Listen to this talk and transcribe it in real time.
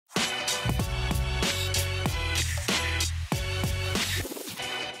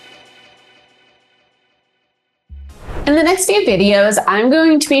In the next few videos, I'm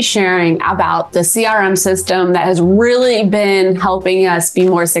going to be sharing about the CRM system that has really been helping us be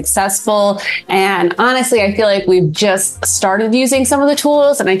more successful. And honestly, I feel like we've just started using some of the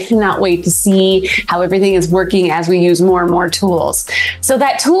tools, and I cannot wait to see how everything is working as we use more and more tools. So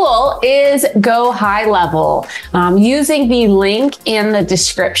that tool is GoHighLevel. Using the link in the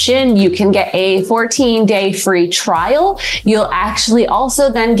description, you can get a 14-day free trial. You'll actually also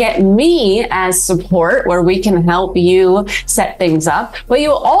then get me as support, where we can help you set things up, but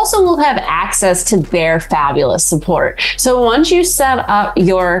you also will have access to their fabulous support. So once you set up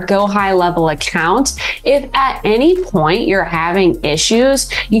your GoHighLevel account, if at any point you're having issues,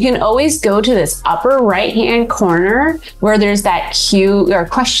 you can always go to this upper right-hand corner where there's that Q or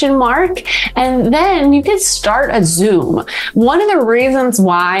question mark, and then you can start a Zoom. One of the reasons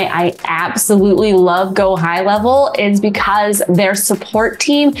why I absolutely love GoHighLevel is because their support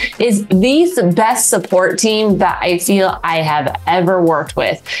team is the best support team that I feel I have ever worked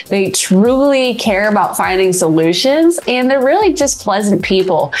with. They truly care about finding solutions, and they're really just pleasant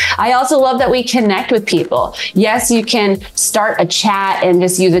people. I also love that we connect with people. Yes, you can start a chat and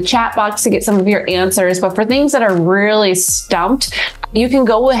just use a chat box to get some of your answers, but for things that are really stumped, you can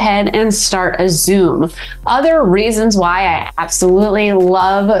go ahead and start a Zoom. Other reasons why I absolutely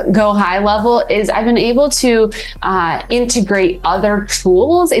love GoHighLevel is I've been able to integrate other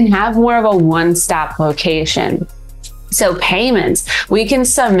tools and have more of a one-stop location. So payments, we can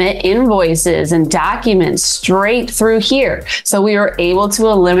submit invoices and documents straight through here. So we were able to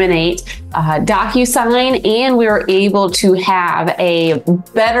eliminate DocuSign, and we were able to have a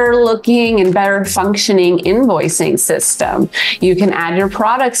better looking and better functioning invoicing system. You can add your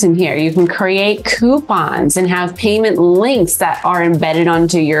products in here. You can create coupons and have payment links that are embedded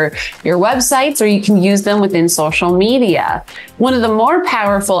onto your websites, or you can use them within social media. One of the more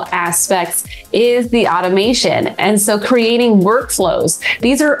powerful aspects is the automation. And so creating workflows.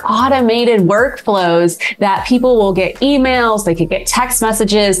 These are automated workflows that people will get emails, they could get text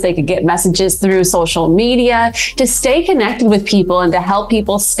messages, they could get messages through social media to stay connected with people and to help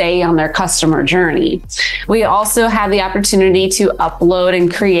people stay on their customer journey. We also have the opportunity to upload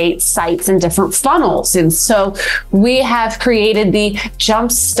and create sites and different funnels. And so we have created the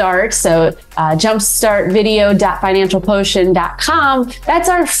Jumpstart. So jumpstartvideo.financialpotion.com. That's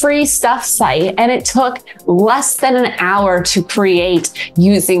our free stuff site. And it took less than an hour to create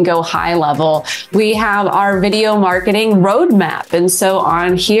using GoHighLevel. We have our video marketing roadmap. And so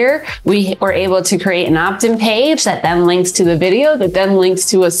on here, we were able to create an opt-in page that then links to the video, that then links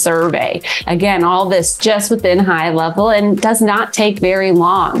to a survey. Again, all this just within HighLevel and does not take very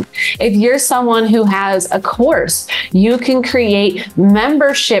long. If you're someone who has a course, you can create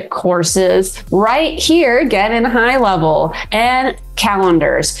membership courses right here, again in HighLevel, and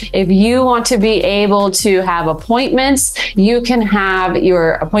calendars. If you want to be able to have appointments, you can have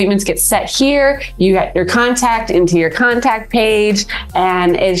your appointments get set here. You get your contact into your contact page,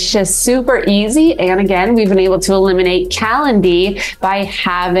 and it's just super easy. And again, we've been able to eliminate Calendly by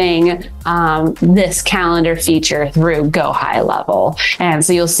having this calendar feature through GoHighLevel. And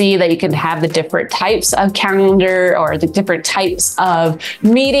so you'll see that you can have the different types of calendar or the different types of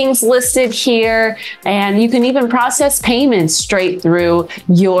meetings listed here. And you can even process payments straight through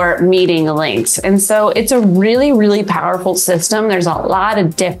your meeting links. And so it's a really, really powerful system. There's a lot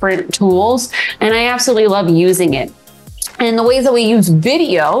of different tools, and I absolutely love using it. And the ways that we use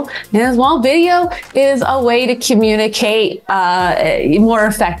video is, well, video is a way to communicate more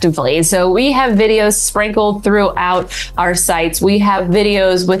effectively. So we have videos sprinkled throughout our sites. We have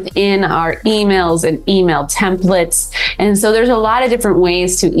videos within our emails and email templates. And so there's a lot of different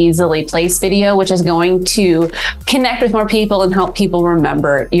ways to easily place video, which is going to connect with more people and help people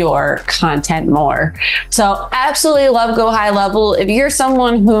remember your content more. So absolutely love GoHighLevel. If you're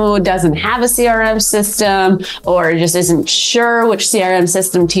someone who doesn't have a CRM system or just isn't sure which CRM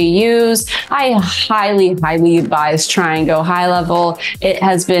system to use, I highly advise trying GoHighLevel. It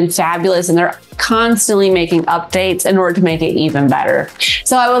has been fabulous, and they're constantly making updates in order to make it even better.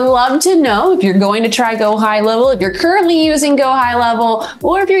 So I would love to know if you're going to try GoHighLevel, if you're currently using GoHighLevel,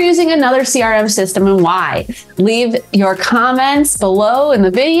 or if you're using another CRM system and why. Leave your comments below in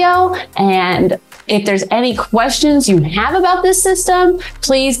the video, and if there's any questions you have about this system,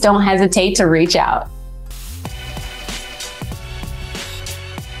 please don't hesitate to reach out.